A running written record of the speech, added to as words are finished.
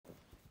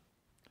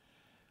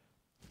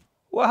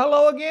Well,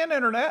 hello again,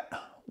 Internet.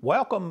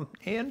 Welcome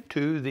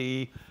into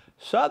the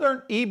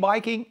Southern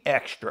e-biking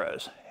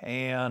extras.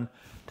 And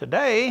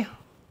today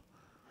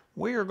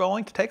we are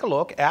going to take a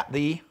look at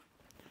the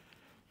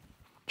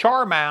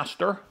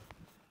Charmaster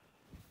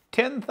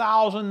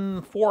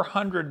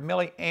 10,400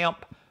 milliamp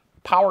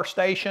power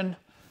station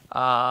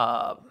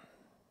charging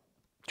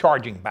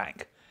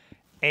bank.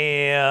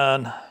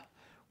 And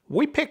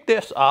we picked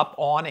this up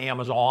on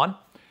Amazon.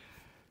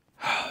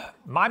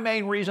 My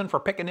main reason for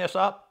picking this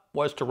up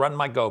was to run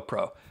my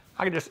GoPro.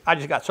 I just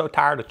got so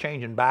tired of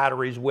changing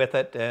batteries with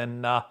it,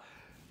 and so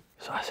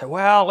I said,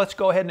 well, let's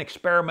go ahead and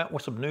experiment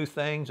with some new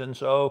things. And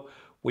so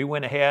we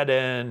went ahead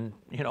and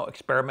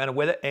experimented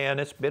with it, and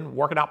it's been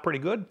working out pretty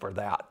good for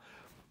that.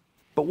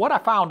 But what I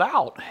found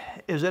out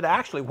is it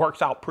actually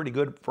works out pretty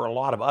good for a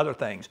lot of other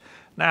things.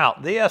 Now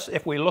this,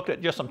 if we looked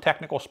at just some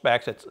technical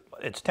specs,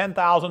 it's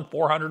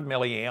 10,400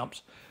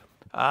 milliamps.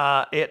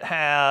 It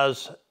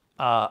has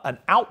an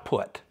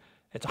output.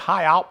 It's a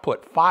high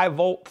output, 5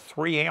 volt,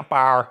 3 amp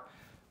hour,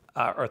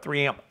 or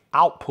 3 amp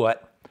output.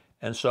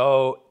 And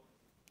so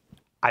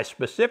I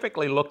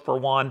specifically looked for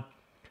one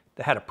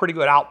that had a pretty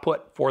good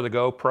output for the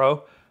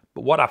GoPro.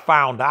 But what I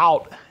found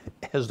out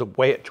is the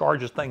way it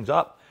charges things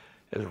up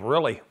is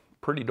really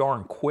pretty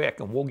darn quick.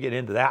 And we'll get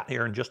into that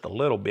here in just a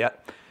little bit.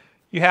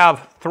 You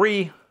have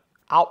 3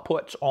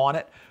 outputs on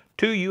it,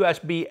 2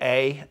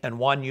 USB-A and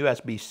 1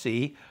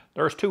 USB-C.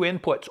 There's 2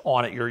 inputs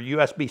on it, your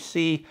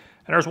USB-C,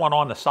 and there's one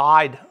on the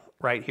side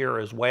right here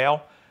as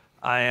well,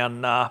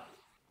 and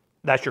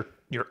that's your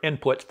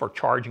inputs for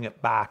charging it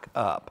back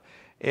up.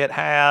 It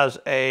has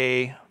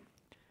a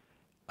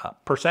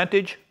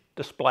percentage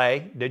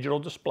display, digital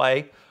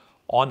display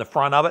on the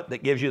front of it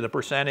that gives you the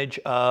percentage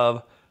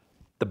of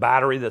the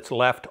battery that's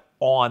left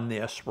on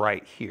this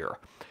right here.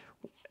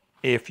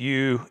 If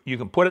you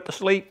can put it to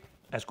sleep,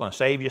 that's going to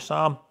save you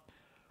some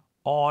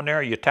on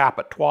there. You tap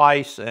it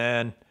twice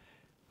and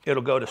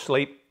it'll go to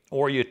sleep,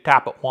 or you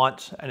tap it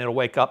once and it'll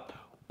wake up.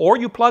 Or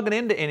you plug it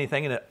into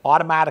anything and it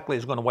automatically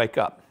is going to wake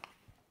up.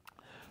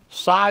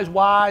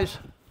 Size-wise,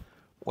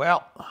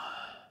 well,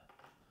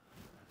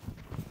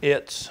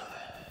 it's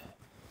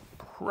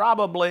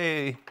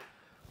probably,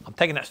 I'm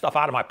taking that stuff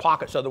out of my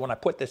pocket so that when I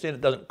put this in,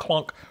 it doesn't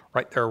clunk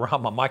right there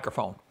around my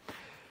microphone.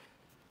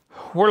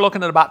 We're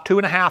looking at about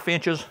 2.5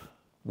 inches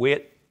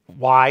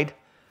wide.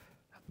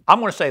 I'm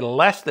going to say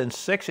less than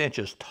 6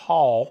 inches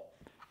tall.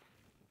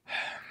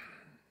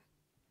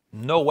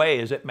 No way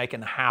is it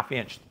making a 1/2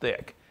 inch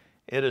thick.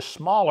 It is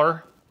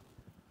smaller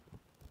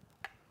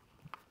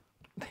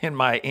than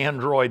my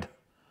Android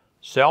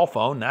cell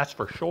phone, that's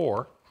for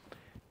sure.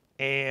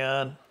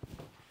 And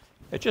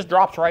it just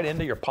drops right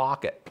into your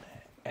pocket.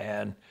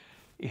 And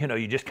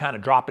you just kind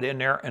of drop it in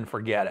there and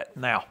forget it.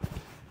 Now,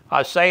 I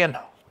was saying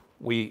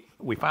we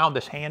found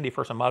this handy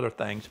for some other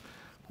things.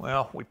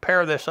 Well, we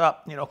pair this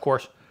up, of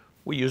course,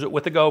 we use it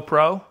with the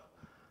GoPro.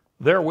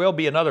 There will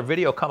be another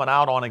video coming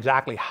out on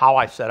exactly how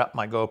I set up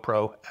my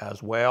GoPro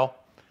as well.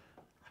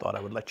 Thought I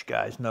would let you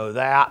guys know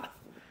that.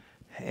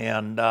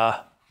 And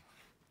but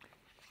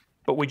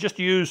we just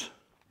use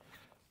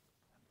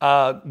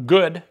a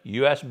good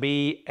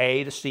USB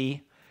A to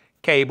C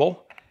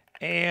cable,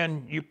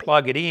 and you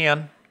plug it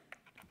in.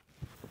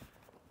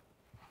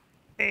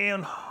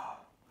 And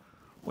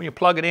when you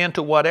plug it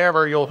into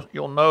whatever,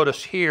 you'll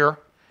notice here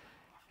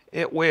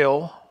it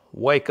will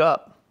wake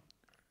up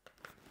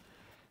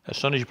as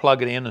soon as you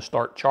plug it in and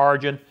start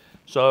charging.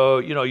 So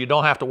you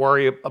don't have to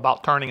worry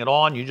about turning it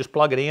on. You just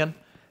plug it in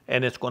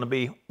and it's going to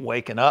be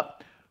waking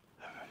up.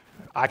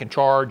 I can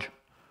charge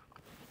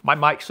my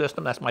mic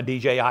system. That's my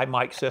DJI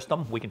mic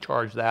system. We can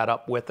charge that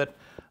up with it.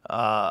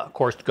 Of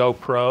course, the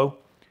GoPro.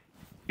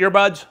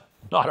 Earbuds,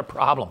 not a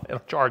problem.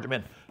 It'll charge them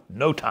in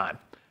no time.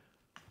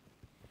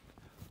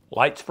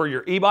 Lights for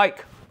your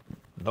e-bike,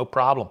 no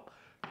problem.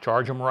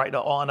 Charge them right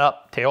on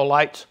up. Tail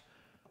lights.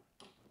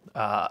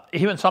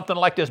 Even something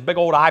like this big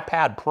old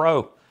iPad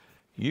Pro,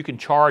 you can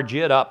charge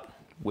it up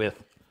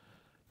with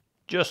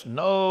just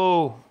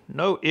no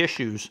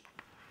issues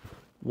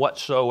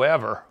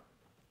whatsoever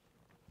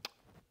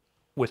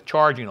with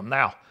charging them.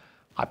 Now,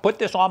 I put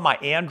this on my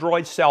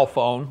Android cell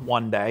phone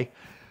one day.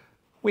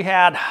 We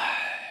had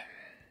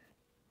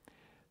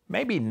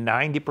maybe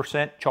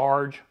 90%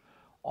 charge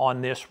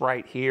on this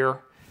right here,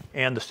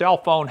 and the cell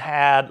phone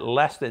had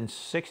less than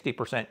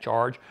 60%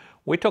 charge.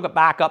 We took it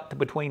back up to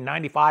between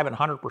 95 and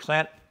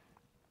 100%.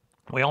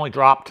 We only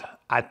dropped,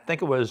 I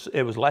think it was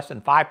less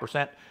than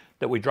 5%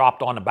 that we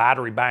dropped on the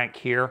battery bank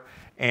here.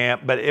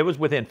 But it was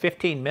within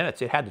 15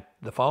 minutes, it had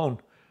the phone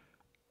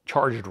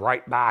charged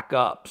right back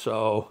up.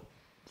 So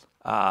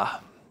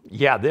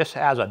yeah, this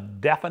has a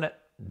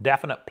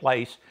definite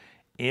place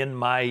in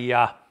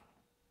my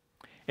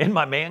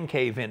man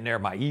cave in there,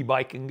 my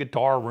e-bike and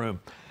guitar room,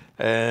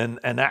 and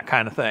that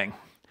kind of thing.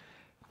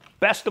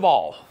 Best of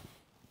all,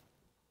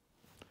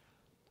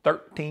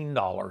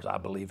 $13, I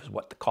believe, is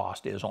what the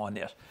cost is on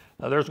this.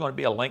 Now, there's going to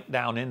be a link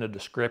down in the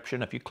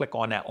description. If you click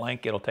on that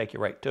link, it'll take you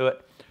right to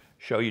it,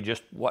 show you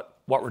just what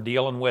we're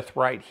dealing with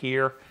right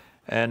here.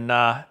 And,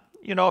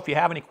 you know, if you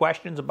have any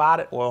questions about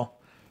it, well,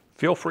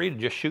 feel free to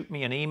just shoot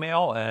me an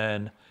email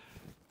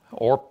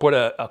or put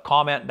a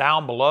comment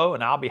down below,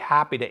 and I'll be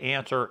happy to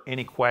answer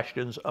any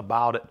questions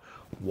about it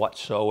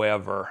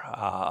whatsoever.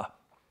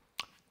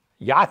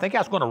 Yeah, I think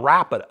that's going to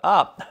wrap it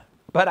up,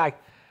 but I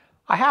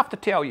have to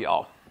tell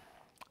y'all,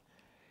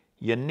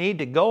 you need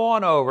to go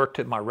on over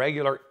to my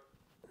regular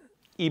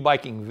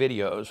e-biking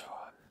videos,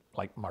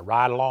 like my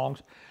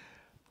ride-alongs.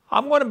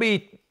 I'm going to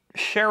be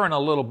sharing a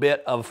little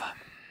bit of,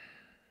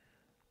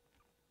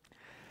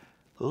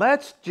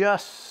 let's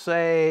just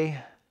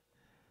say,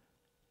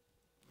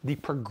 the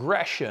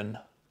progression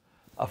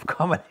of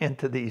coming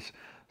into these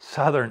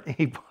Southern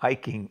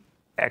e-biking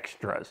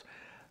extras.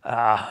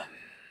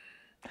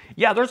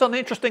 Yeah, there's an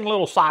interesting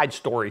little side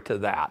story to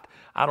that.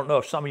 I don't know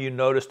if some of you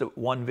noticed that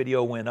one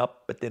video went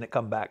up, but then it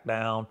come back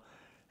down.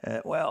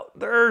 Well,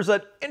 there's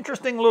an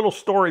interesting little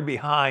story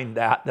behind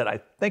that I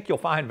think you'll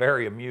find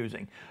very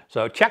amusing.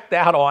 So check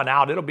that on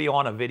out. It'll be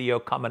on a video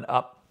coming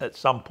up at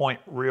some point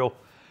real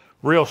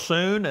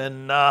soon.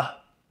 And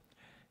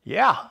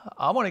yeah,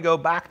 I'm going to go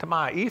back to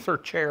my ether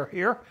chair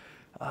here.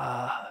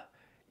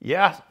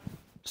 Yeah,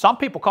 some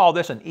people call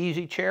this an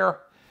easy chair,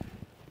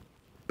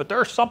 but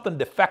there's something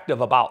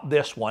defective about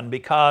this one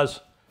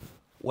because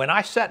when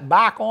I set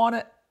back on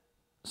it,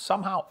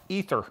 somehow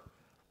ether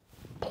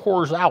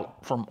pours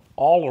out from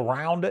all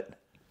around it,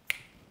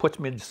 puts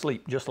me to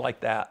sleep just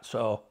like that.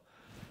 So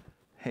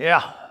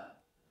yeah,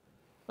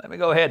 let me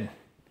go ahead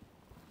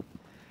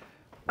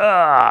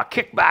and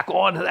kick back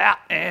onto that,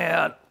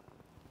 and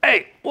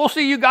hey, we'll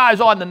see you guys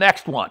on the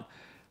next one.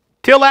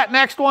 Till that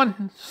next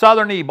one,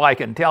 Southern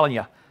e-biking telling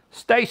you,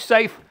 stay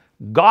safe,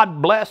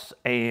 God bless,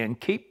 and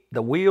keep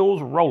the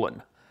wheels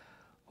rolling.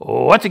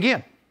 Once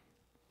again,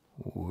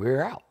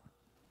 we're out.